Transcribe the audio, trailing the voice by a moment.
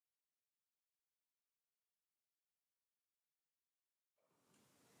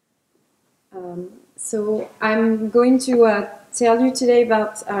So I'm going to tell you today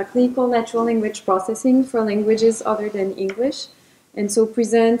about clinical natural language processing for languages other than English, and so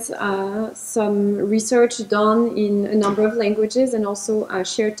present some research done in a number of languages and also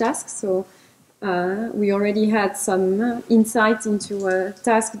share tasks. So we already had some insight into a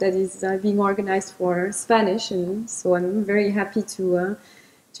task that is being organized for Spanish, and so I'm very happy to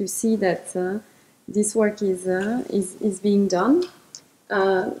see that this work is being done.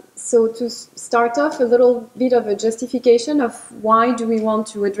 So to start off, a little bit of a justification of why do we want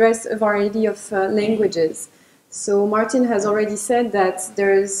to address a variety of languages. So Martin has already said that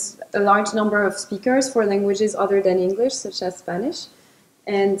there's a large number of speakers for languages other than English, such as Spanish.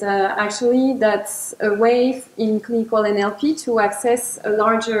 And actually, that's a way in clinical NLP to access a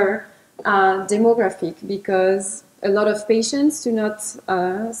larger demographic, because a lot of patients do not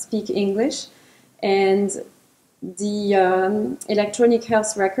speak English, and the electronic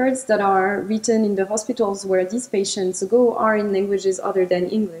health records that are written in the hospitals where these patients go are in languages other than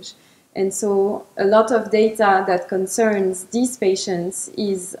English. And so a lot of data that concerns these patients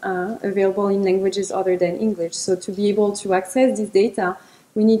is available in languages other than English. So to be able to access this data,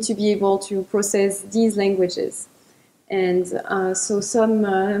 we need to be able to process these languages. And so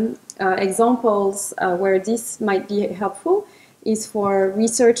some examples where this might be helpful is for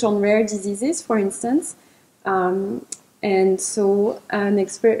research on rare diseases, for instance. And so a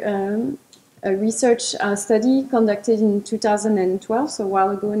research study conducted in 2012, so a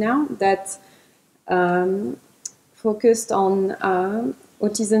while ago now, that focused on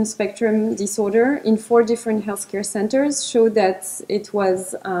autism spectrum disorder in 4 different healthcare centers, showed that it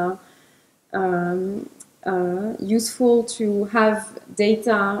was useful to have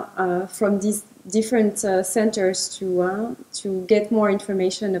data from these different centers to get more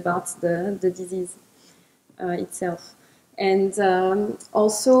information about the disease itself. And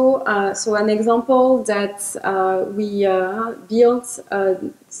also, so an example that we built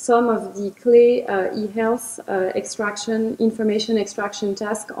some of the CLE e-health information extraction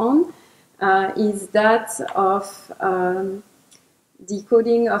task on is that of the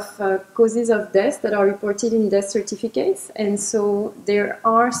coding of causes of death that are reported in death certificates. And so there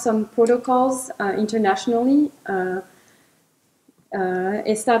are some protocols internationally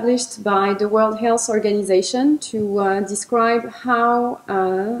established by the World Health Organization to describe how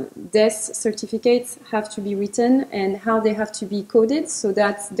death certificates have to be written and how they have to be coded, so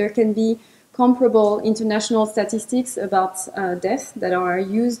that there can be comparable international statistics about death that are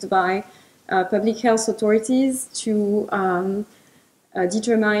used by public health authorities to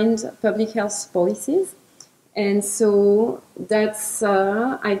determine public health policies. And so that's,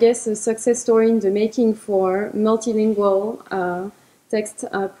 I guess, a success story in the making for multilingual text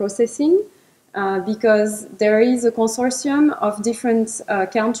processing, because there is a consortium of different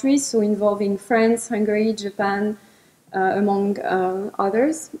countries, so involving France, Hungary, Japan, among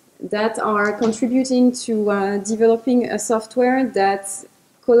others, that are contributing to developing a software that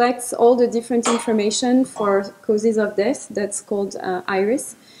collects all the different information for causes of death. That's called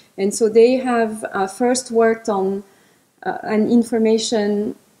IRIS. And so they have first worked on an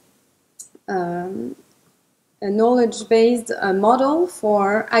information, a knowledge-based model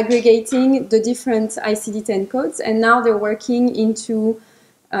for aggregating the different ICD-10 codes, and now they're working into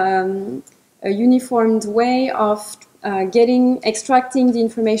a uniformed way of extracting the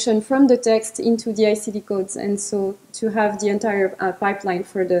information from the text into the ICD codes, and so to have the entire pipeline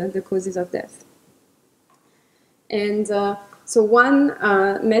for the causes of death. And so one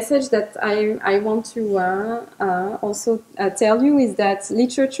message that I want to also tell you is that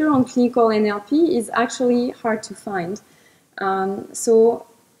literature on clinical NLP is actually hard to find. So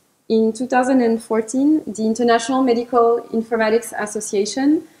in 2014, the International Medical Informatics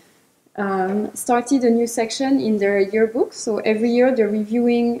Association started a new section in their yearbook. So every year they're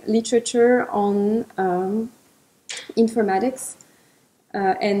reviewing literature on informatics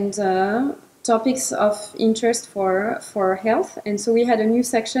and topics of interest for health. And so we had a new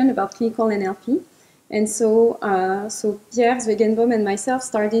section about clinical NLP. And so, Pierre Zwegenbaum and myself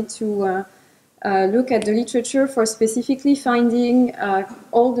started to look at the literature for specifically finding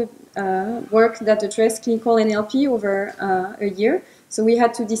all the work that addressed clinical NLP over a year. So we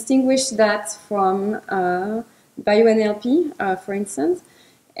had to distinguish that from BioNLP, for instance.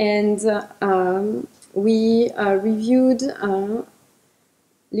 And we reviewed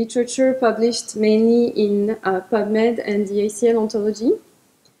literature published mainly in PubMed and the ACL ontology.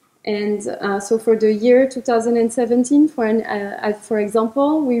 And so for the year 2017, for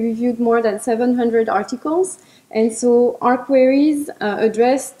example, we reviewed more than 700 articles. And so our queries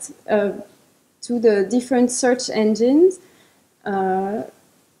addressed to the different search engines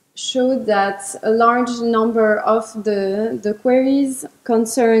showed that a large number of the queries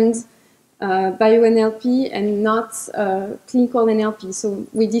concerned bio-NLP and not clinical NLP. So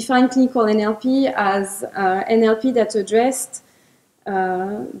we define clinical NLP as NLP that addressed,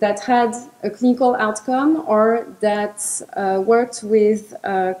 that had a clinical outcome or that worked with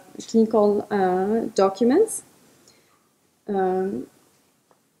clinical documents.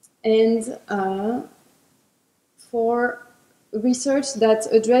 For research that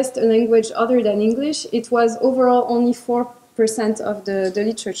addressed a language other than English, it was overall only 4% of the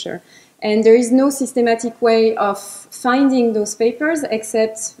literature. And there is no systematic way of finding those papers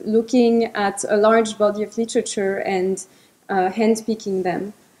except looking at a large body of literature and handpicking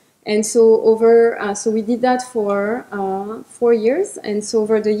them. And so so we did that for 4 years. And so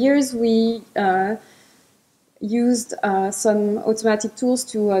over the years, we used some automatic tools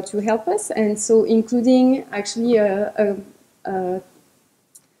to help us. And so including actually a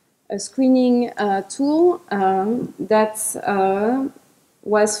screening tool that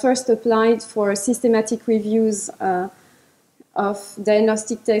was first applied for systematic reviews of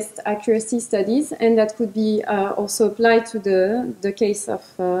diagnostic test accuracy studies, and that could be also applied to the case of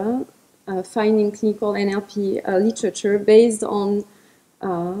finding clinical NLP literature based on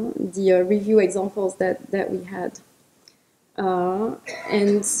the review examples that we had.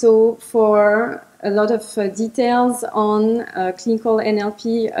 And so for a lot of details on clinical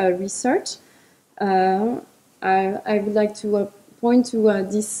NLP research, I would like to point to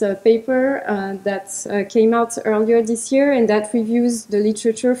this paper that came out earlier this year, and that reviews the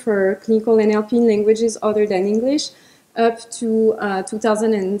literature for clinical NLP in languages other than English up to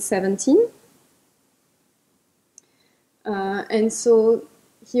 2017. And so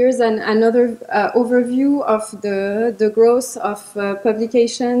here's another overview of the growth of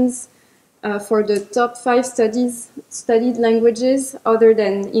publications for the top 5 studied languages other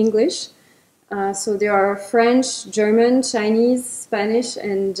than English. So there are French, German, Chinese, Spanish,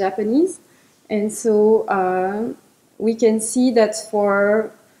 and Japanese. And so we can see that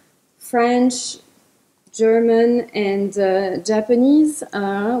for French, German, and Japanese,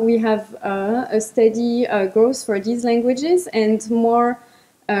 we have a steady growth for these languages. And more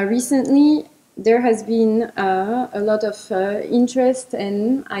recently, there has been a lot of interest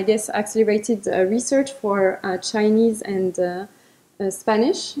and, I guess, accelerated research for Chinese and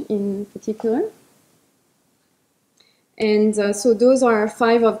Spanish in particular. And so those are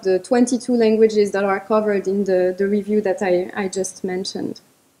 5 of the 22 languages that are covered in the review that I just mentioned.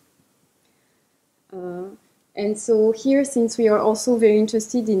 And so here, since we are also very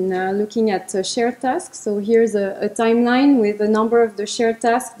interested in looking at shared tasks, so here's a timeline with a number of the shared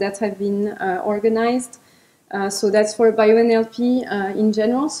tasks that have been organized. So that's for BioNLP in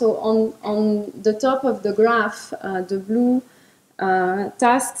general. So on the top of the graph, the blue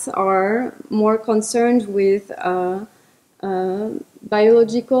tasks are more concerned with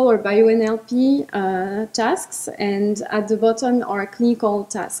biological or BioNLP tasks, and at the bottom are clinical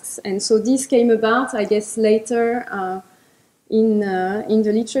tasks. And so this came about, I guess, later in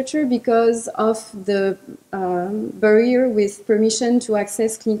the literature because of the barrier with permission to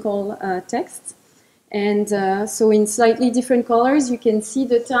access clinical texts. And so in slightly different colors, you can see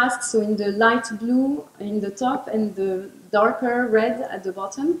the tasks. So in the light blue in the top and the darker red at the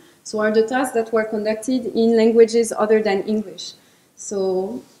bottom, so are the tasks that were conducted in languages other than English.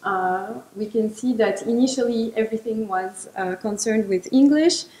 So we can see that initially everything was concerned with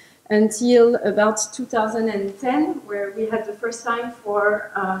English until about 2010, where we had the first time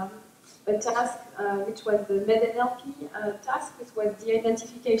for a task which was the MedNLP task, which was the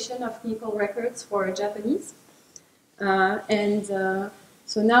identification of clinical records for Japanese.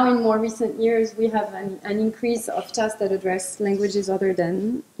 So now in more recent years, we have an increase of tasks that address languages other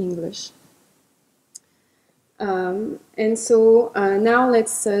than English. And so now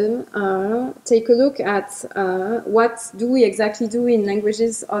let's take a look at what do we exactly do in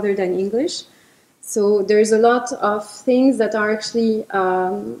languages other than English. So there's a lot of things that are actually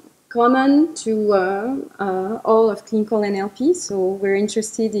common to all of clinical NLP. So we're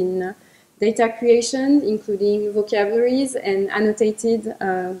interested in data creation, including vocabularies and annotated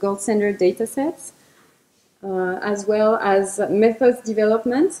gold standard data sets, as well as methods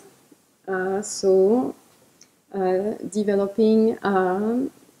development. Developing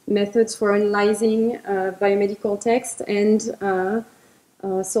methods for analyzing biomedical text and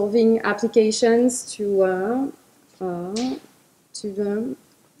solving applications for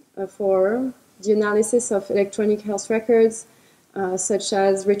the analysis of electronic health records, such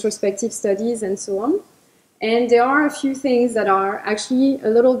as retrospective studies and so on. And there are a few things that are actually a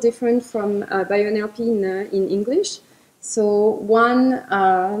little different from BioNLP in English. So one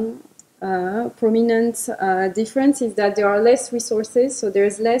prominent difference is that there are less resources, so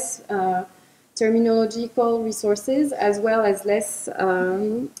there's less terminological resources as well as less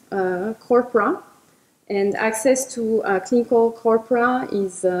corpora, and access to clinical corpora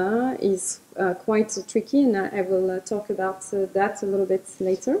is quite tricky, and I will talk about that a little bit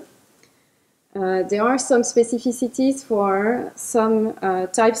later. There are some specificities for some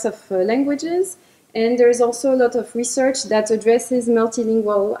types of languages, and there's also a lot of research that addresses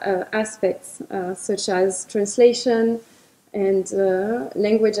multilingual aspects, such as translation and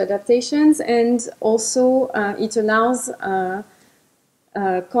language adaptations, and also it allows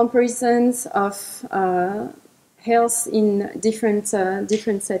comparisons of health in different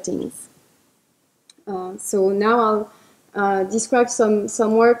settings. So now I'll describe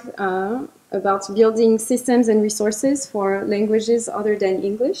some work about building systems and resources for languages other than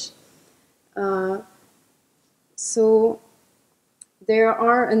English. So there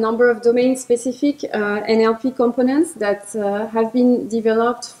are a number of domain-specific NLP components that have been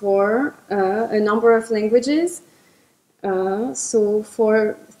developed for a number of languages. So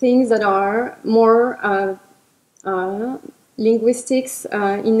for things that are more linguistics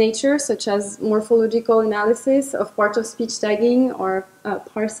in nature, such as morphological analysis of part-of-speech tagging or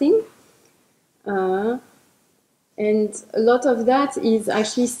parsing. And a lot of that is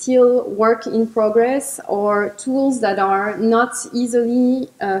actually still work in progress or tools that are not easily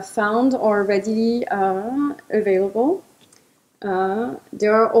found or readily available.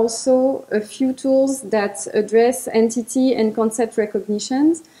 There are also a few tools that address entity and concept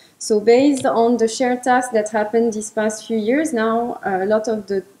recognitions. So based on the shared tasks that happened these past few years now, a lot of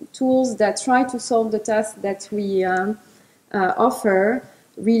the tools that try to solve the tasks that we offer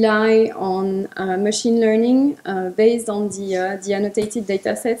rely on machine learning based on the annotated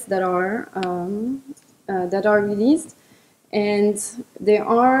data sets that are released. And there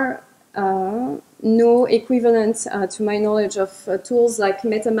are no equivalent, to my knowledge, of tools like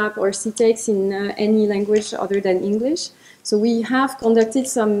MetaMap or CTEX in any language other than English. So we have conducted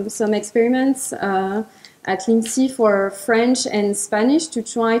some experiments at LINCI for French and Spanish to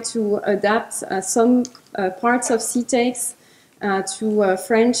try to adapt some parts of CTEX to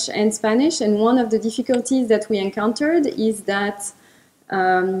French and Spanish. And one of the difficulties that we encountered is that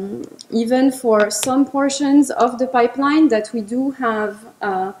even for some portions of the pipeline that we do have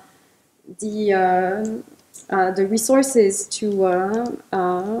the resources to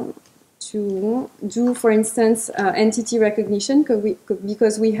do, for instance, entity recognition,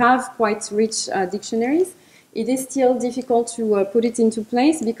 because we have quite rich dictionaries, it is still difficult to put it into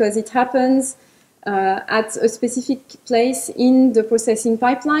place because it happens at a specific place in the processing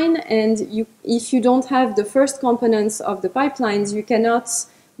pipeline, and if you don't have the first components of the pipelines, you cannot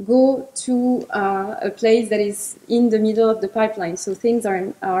go to a place that is in the middle of the pipeline. So things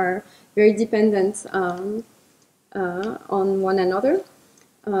are very dependent on one another.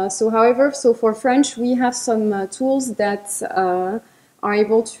 However, for French, we have some tools that are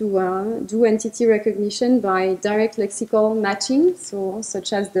able to do entity recognition by direct lexical matching,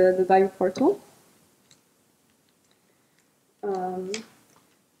 such as the BioPortal.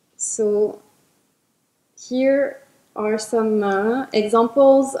 So here are some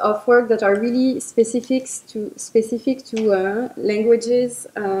examples of work that are really specific to languages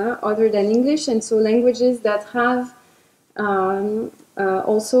other than English, and so languages that have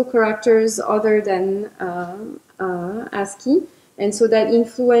also characters other than ASCII, and so that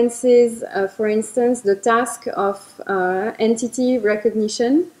influences, for instance, the task of entity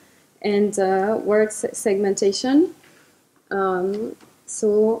recognition and word segmentation.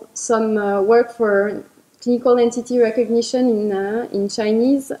 So some work for clinical entity recognition in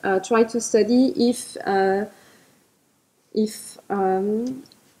Chinese try to study if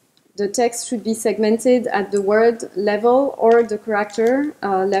the text should be segmented at the word level or the character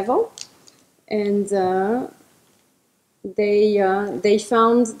level, and they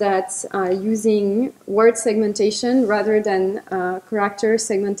found that using word segmentation rather than character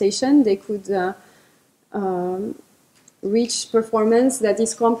segmentation, they could reach performance that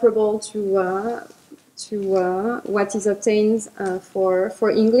is comparable to what is obtained for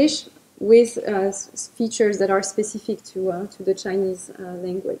English, with features that are specific to the Chinese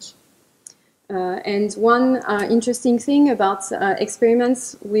language. And one interesting thing about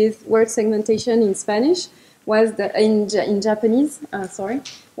experiments with word segmentation in Spanish was that in Japanese,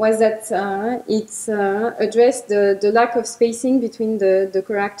 was that it addressed the lack of spacing between the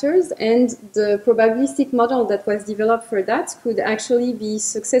characters, and the probabilistic model that was developed for that could actually be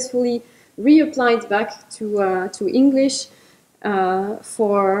successfully reapplied back to English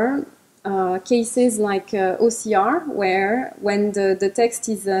for cases like OCR, where when the text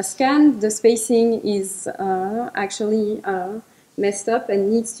is scanned, the spacing is actually messed up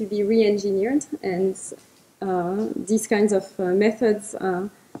and needs to be re-engineered. And these kinds of methods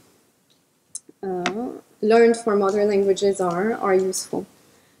learned from other languages are useful.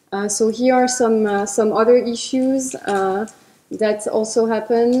 So here are some other issues that also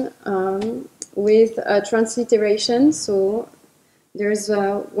happen with transliteration. So there's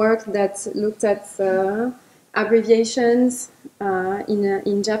work that looked at abbreviations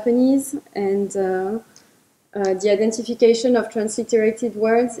in Japanese and the identification of transliterated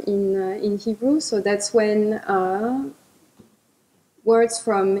words in Hebrew. So that's when words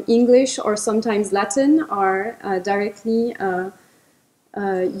from English or sometimes Latin are directly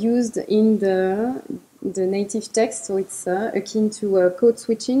used in the native text. So it's akin to code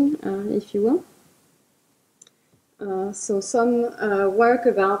switching, if you will. So some work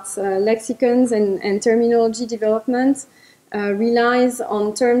about lexicons and terminology development relies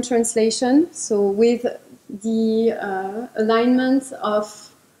on term translation. So with the alignment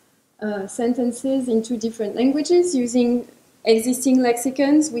of sentences into different languages using existing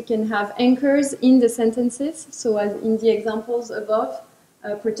lexicons, we can have anchors in the sentences. So as in the examples above,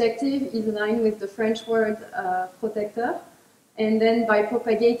 protective is aligned with the French word protecteur. And then by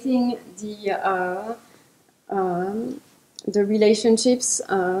propagating the relationships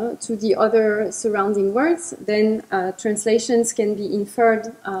to the other surrounding words, then translations can be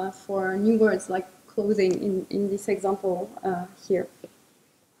inferred for new words like clothing in this example here.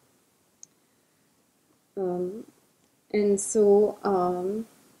 And so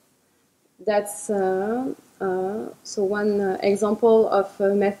that's so one example of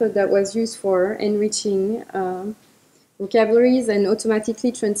a method that was used for enriching vocabularies and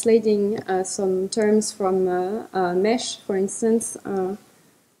automatically translating some terms from mesh, for instance,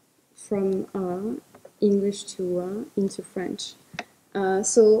 from English to into French.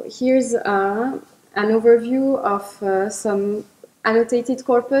 So here's an overview of some annotated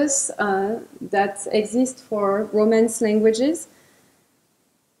corpus that exist for Romance languages.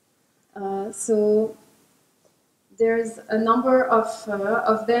 So there's a number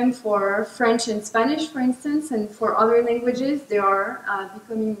of them for French and Spanish, for instance, and for other languages they are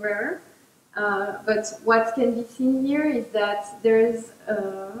becoming rarer. But what can be seen here is that there's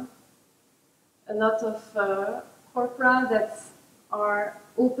a lot of corpora that are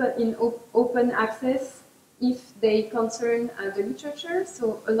open access if they concern the literature.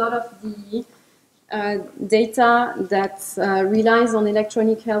 So a lot of the data that relies on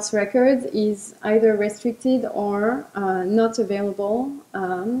electronic health records is either restricted or not available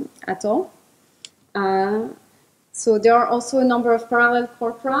at all. So there are also a number of parallel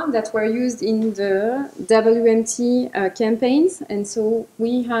corpora that were used in the WMT campaigns, and so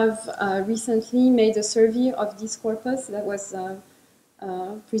we have recently made a survey of this corpus that was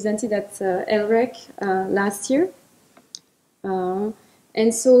presented at LREC last year.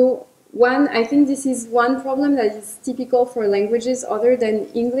 And so I think this is one problem that is typical for languages other than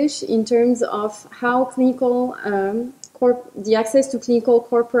English in terms of how clinical the access to clinical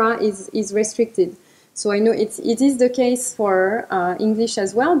corpora is restricted. So I know it is the case for English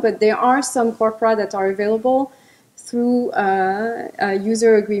as well, but there are some corpora that are available through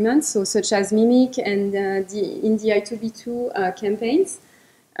user agreements, so such as Mimic and in the I2B2 campaigns.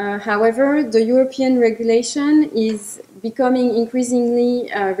 However, the European regulation is becoming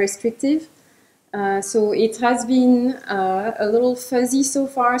increasingly restrictive. So it has been a little fuzzy so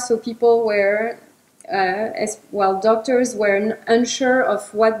far, so people were, doctors were unsure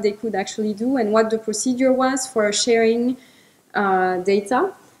of what they could actually do and what the procedure was for sharing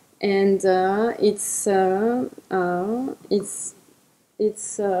data. And it's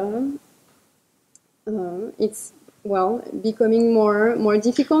becoming more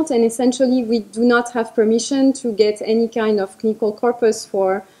difficult, and essentially we do not have permission to get any kind of clinical corpus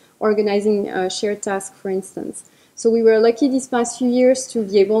for organizing shared tasks, for instance. So we were lucky these past few years to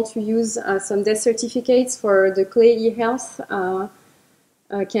be able to use some death certificates for the CLE eHealth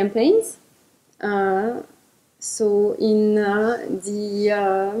campaigns. So in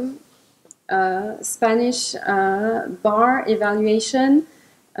the Spanish bar evaluation,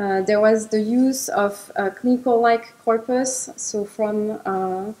 there was the use of clinical-like corpus, so from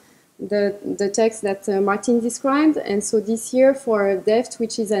the text that Martin described. And so this year for DEFT,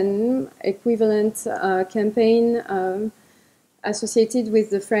 which is an equivalent campaign associated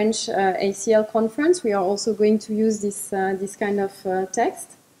with the French ACL conference, we are also going to use this kind of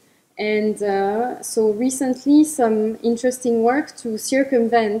text. And so recently some interesting work to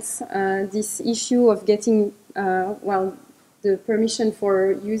circumvent this issue of getting, the permission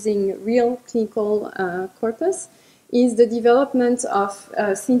for using real clinical corpus is the development of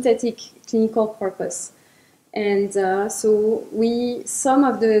synthetic clinical corpus. And so some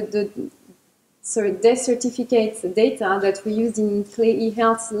of the death certificates data that we used in CLE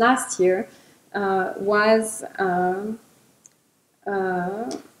eHealth last year was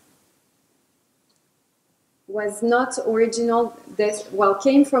not original death, well,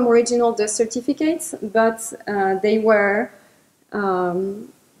 came from original death certificates, but they were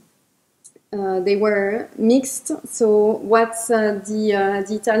mixed. So what the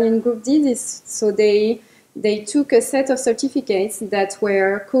Italian group did is, so they took a set of certificates that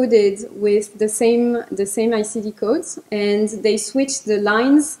were coded with the same ICD codes, and they switched the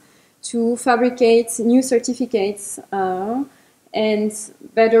lines to fabricate new certificates and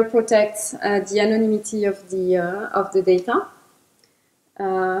better protect the anonymity of the data.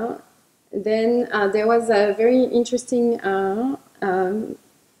 Then there was a very interesting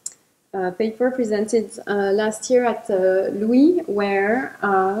paper presented last year at Louis, where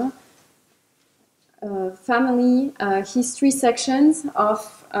family history sections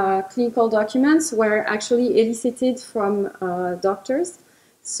of clinical documents were actually elicited from doctors.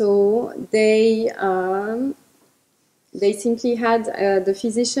 So they simply had the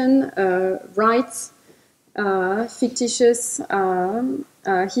physician write fictitious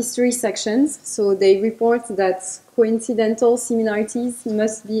history sections. So they report that coincidental similarities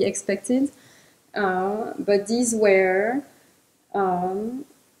must be expected, but these were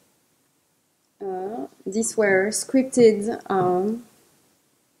scripted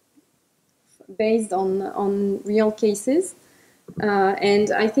based on real cases.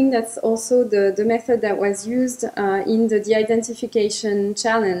 And I think that's also the method that was used in the de-identification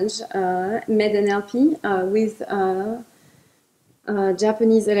challenge, MedNLP, with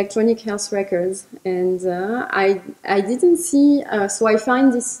Japanese electronic health records. And I didn't see, so I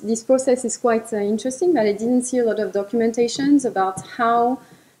find this process is quite interesting, but I didn't see a lot of documentations about how,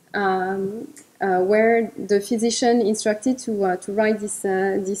 where the physician instructed to write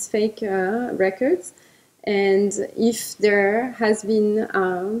these fake records. And if there has been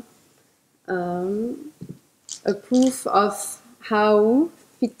a proof of how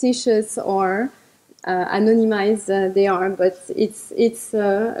fictitious or anonymized they are, but it's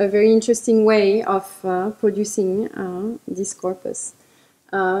a very interesting way of producing this corpus.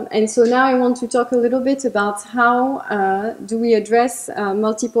 And so now I want to talk a little bit about how do we address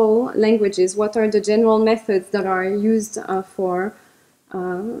multiple languages. What are the general methods that are used for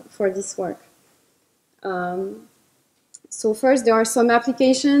this work? So first, there are some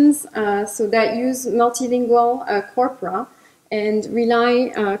applications so that use multilingual corpora and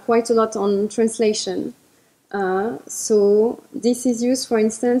rely quite a lot on translation. So this is used, for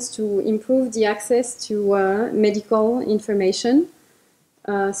instance, to improve the access to medical information.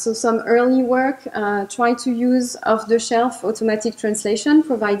 So some early work tried to use off-the-shelf automatic translation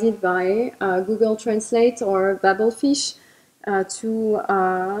provided by Google Translate or Babelfish to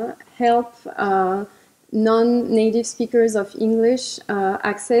help non-native speakers of English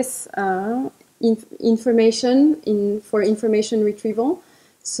access information for information retrieval.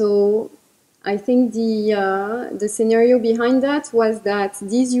 So I think the scenario behind that was that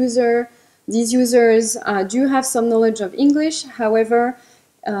these users do have some knowledge of English. However,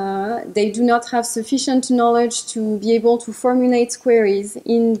 they do not have sufficient knowledge to be able to formulate queries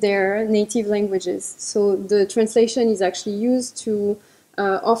in their native languages. So the translation is actually used to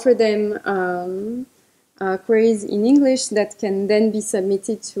offer them queries in English that can then be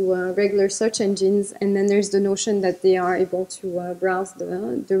submitted to regular search engines, and then there's the notion that they are able to browse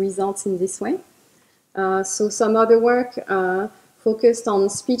the results in this way. So some other work focused on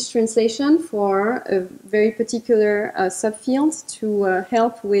speech translation for a very particular subfield to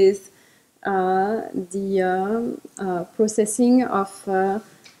help with the processing of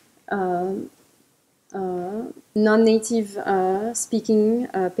non-native speaking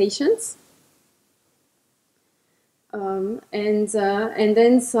patients. And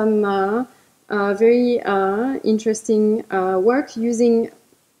then some very interesting work using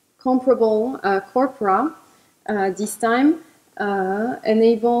comparable corpora, this time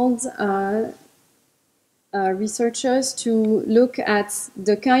enabled researchers to look at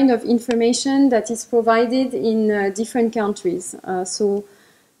the kind of information that is provided in different countries. So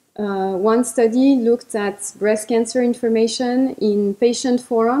one study looked at breast cancer information in patient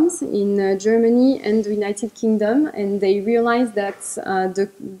forums in Germany and the United Kingdom, and they realized that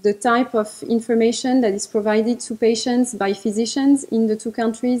the type of information that is provided to patients by physicians in the two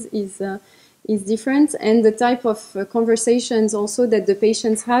countries is different, and the type of conversations also that the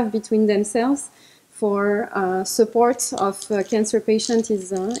patients have between themselves for support of cancer patients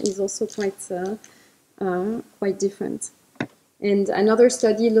is also quite different. And another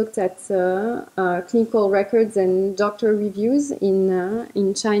study looked at clinical records and doctor reviews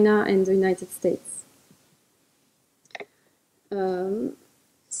in China and the United States.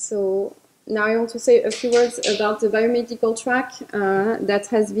 So now I want to say a few words about the biomedical track that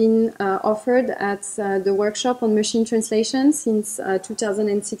has been offered at the workshop on machine translation since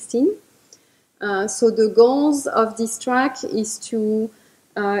 2016. So the goals of this track is to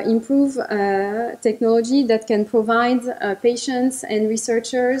improve technology that can provide patients and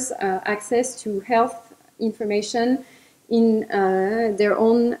researchers access to health information in their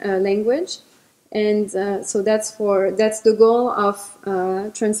own language. And so that's the goal of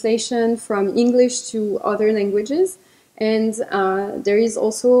translation from English to other languages. And there is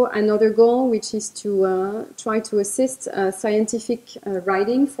also another goal, which is to try to assist scientific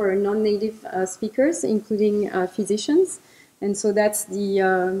writing for non-native speakers, including physicians. And so that's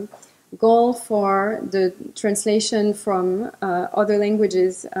the goal for the translation from other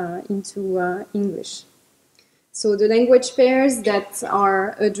languages into English. So the language pairs that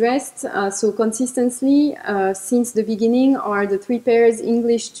are addressed so consistently since the beginning are the three pairs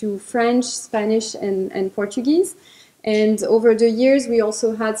English to French, Spanish, and Portuguese. And over the years, we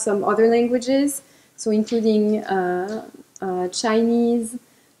also had some other languages, so including Chinese,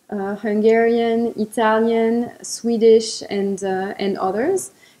 Hungarian, Italian, Swedish, and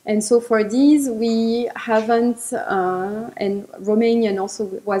others. And so for these, we haven't, and Romanian also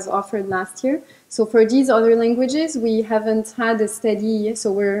was offered last year. So for these other languages, we haven't had a steady,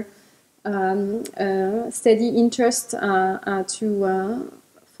 so we're steady interest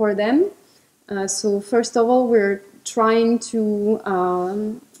for them. So first of all, we're trying to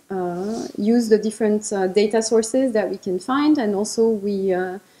use the different data sources that we can find, and also we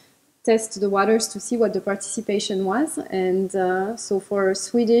test the waters to see what the participation was. And so for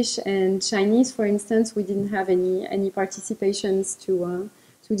Swedish and Chinese, for instance, we didn't have any participations to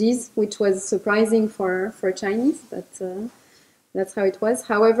these, which was surprising for Chinese, but that's how it was.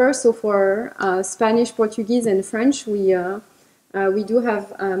 However, so for Spanish, Portuguese, and French, we do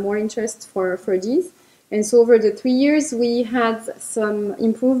have more interest for these. And so over the 3 years, we had some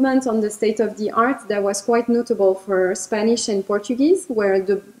improvement on the state of the art that was quite notable for Spanish and Portuguese, where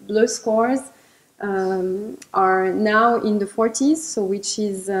the BLAH scores are now in the 40s, so which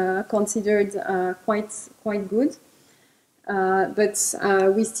is considered quite good. But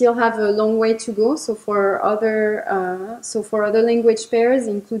we still have a long way to go. So for other language pairs,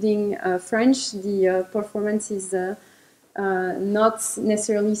 including French, the performance is not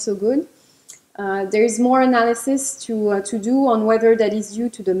necessarily so good. There is more analysis to do on whether that is due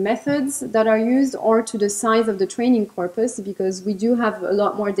to the methods that are used or to the size of the training corpus, because we do have a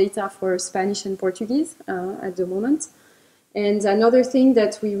lot more data for Spanish and Portuguese at the moment. And another thing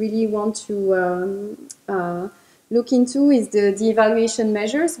that we really want to look into is the evaluation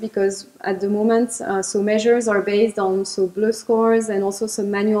measures, because at the moment, so measures are based on BLAH scores and also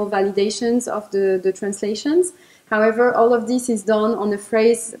some manual validations of the translations. However, all of this is done on a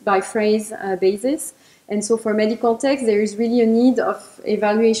phrase-by-phrase basis. And so for medical text, there is really a need of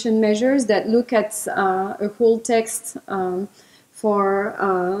evaluation measures that look at a whole text for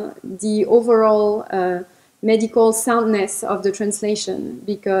the overall medical soundness of the translation.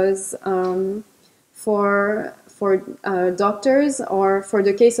 Because for doctors, or for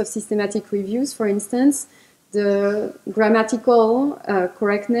the case of systematic reviews, for instance, the grammatical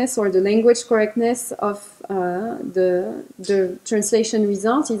correctness or the language correctness of the translation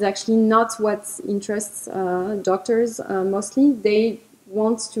result is actually not what interests doctors mostly. They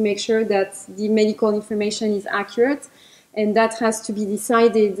want to make sure that the medical information is accurate, and that has to be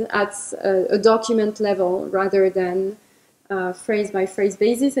decided at a document level rather than phrase-by-phrase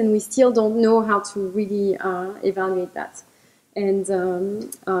basis, and we still don't know how to really evaluate that. And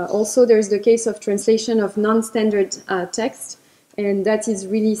also there's the case of translation of non-standard text, and that is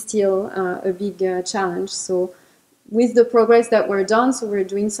really still a big challenge. So with the progress that we're done, so we're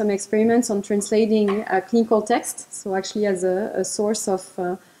doing some experiments on translating clinical text, so actually as a source of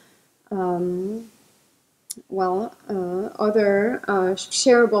other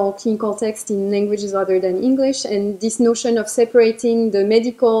shareable clinical text in languages other than English. And this notion of separating the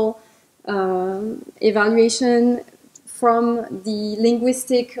medical evaluation from the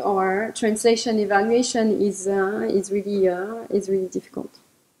linguistic or translation evaluation is really difficult.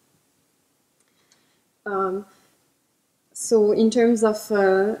 So in terms of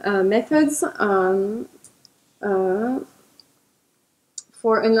methods,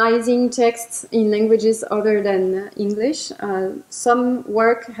 for analyzing texts in languages other than English. Some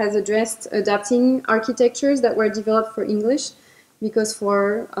work has addressed adapting architectures that were developed for English, because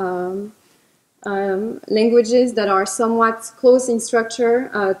for languages that are somewhat close in structure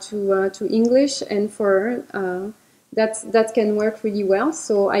to English, and for that can work really well.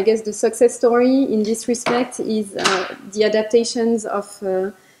 So I guess the success story in this respect is the adaptations of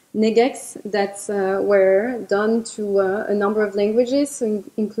NEGEX that were done to a number of languages, so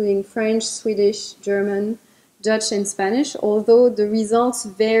including French, Swedish, German, Dutch, and Spanish, although the results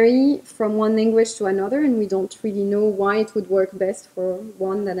vary from one language to another, and we don't really know why it would work best for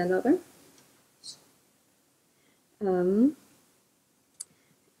one than another.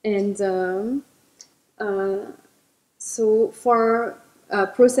 So for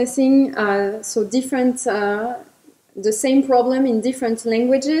processing, so different, the same problem in different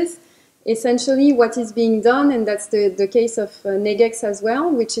languages, essentially what is being done, and that's the case of NEGEX as well,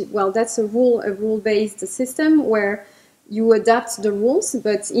 which is, well, that's a rule-based system where you adapt the rules,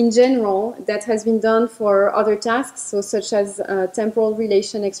 but in general, that has been done for other tasks, so such as temporal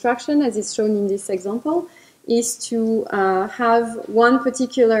relation extraction, as is shown in this example, is to have one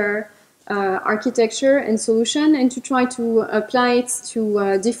particular architecture and solution, and to try to apply it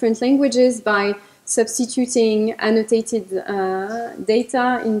to different languages by substituting annotated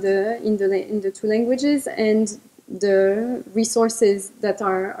data in the two languages and the resources that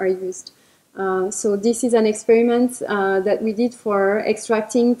are used. So this is an experiment that we did for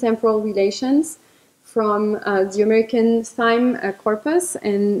extracting temporal relations from the American thyme corpus,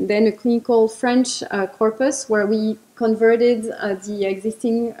 and then a clinical French corpus, where we converted the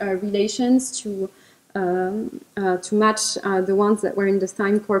existing relations to match the ones that were in the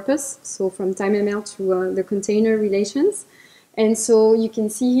thyme corpus, so from ThymeML to the container relations. And so you can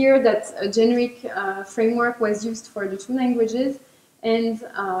see here that a generic framework was used for the two languages. And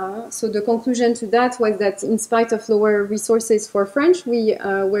so the conclusion to that was that in spite of lower resources for French, we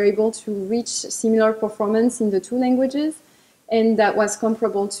were able to reach similar performance in the two languages, and that was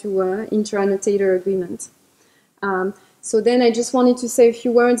comparable to inter-annotator agreement. So then I just wanted to say a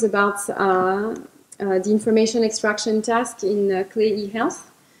few words about the information extraction task in CLE eHealth.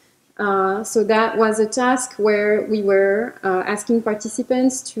 So that was a task where we were asking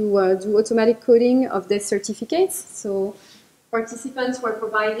participants to do automatic coding of death certificates. So participants were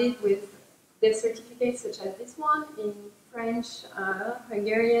provided with death certificates such as this one in French,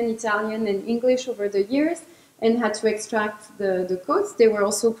 Hungarian, Italian, and English over the years, and had to extract the codes. They were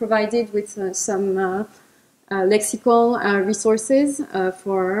also provided with some lexical resources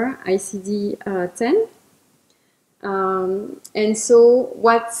for ICD-10. And so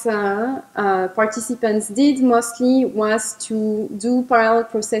what participants did mostly was to do parallel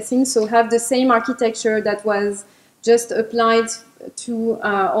processing, so have the same architecture that was just applied to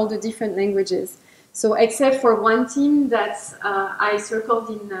all the different languages. So except for one team that I circled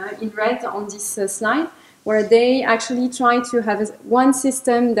in red on this slide, where they actually tried to have one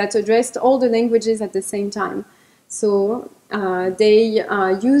system that addressed all the languages at the same time. So they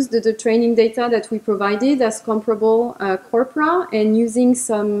used the training data that we provided as comparable corpora, and using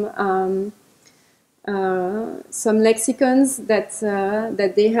some lexicons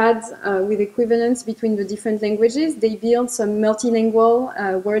that they had with equivalence between the different languages, they built some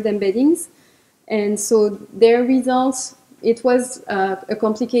multilingual word embeddings. And so their results, it was a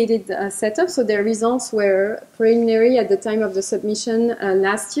complicated setup, so their results were preliminary at the time of the submission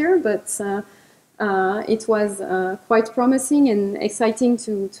last year, but it was quite promising and exciting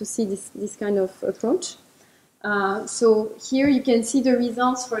to see this kind of approach. So here you can see the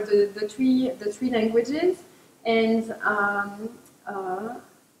results for the three languages, and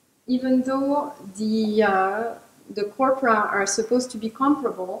even though the corpora are supposed to be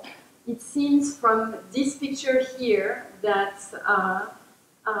comparable, it seems from this picture here that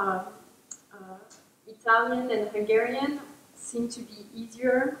Italian and Hungarian seem to be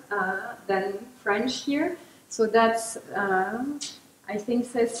easier than French here. So that's, I think,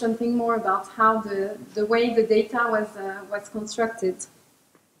 says something more about how the way the data was constructed.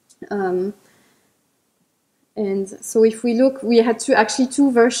 And so if we look, we had actually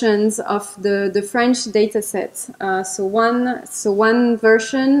two versions of the French data set. So one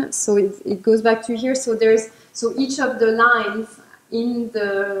version, so it goes back to here. So each of the lines in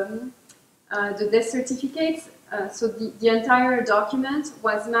the death certificates, so the entire document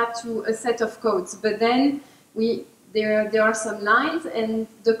was mapped to a set of codes. But then there are some lines, and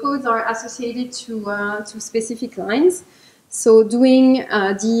the codes are associated to specific lines. So doing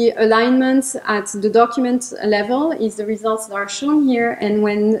the alignment at the document level is the results that are shown here, and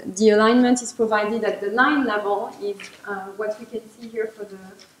when the alignment is provided at the line level is what we can see here for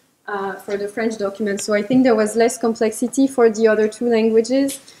the French document. So I think there was less complexity for the other two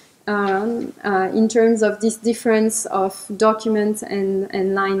languages in terms of this difference of document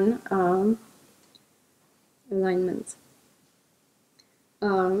and line alignment.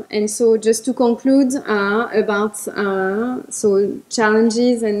 And so just to conclude about so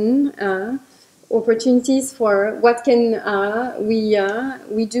challenges and opportunities for what can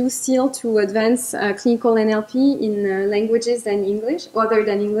we do still to advance clinical NLP in languages than English, other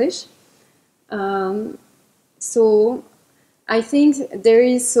than English. So I think there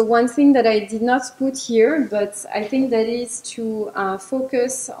is one thing that I did not put here, but I think that is to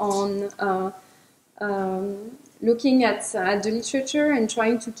focus on looking at the literature and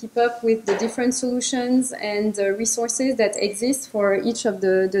trying to keep up with the different solutions and resources that exist for each of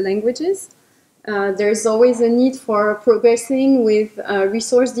the languages. There's always a need for progressing with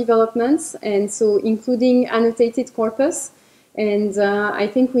resource developments, and so including annotated corpus. And I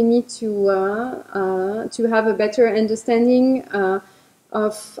think we need to have a better understanding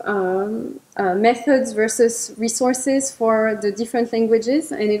of methods versus resources for the different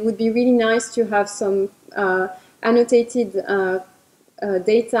languages. And it would be really nice to have some annotated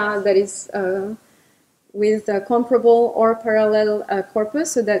data that is with comparable or parallel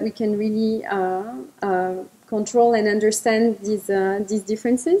corpus, so that we can really control and understand these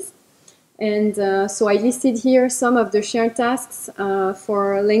differences. And so I listed here some of the shared tasks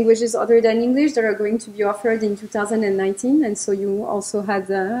for languages other than English that are going to be offered in 2019. And so you also had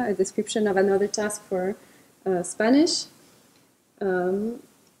a description of another task for Spanish.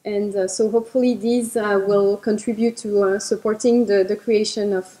 And so hopefully these will contribute to supporting the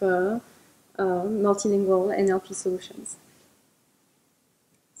creation of multilingual NLP solutions.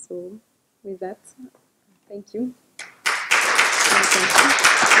 So with that, thank you.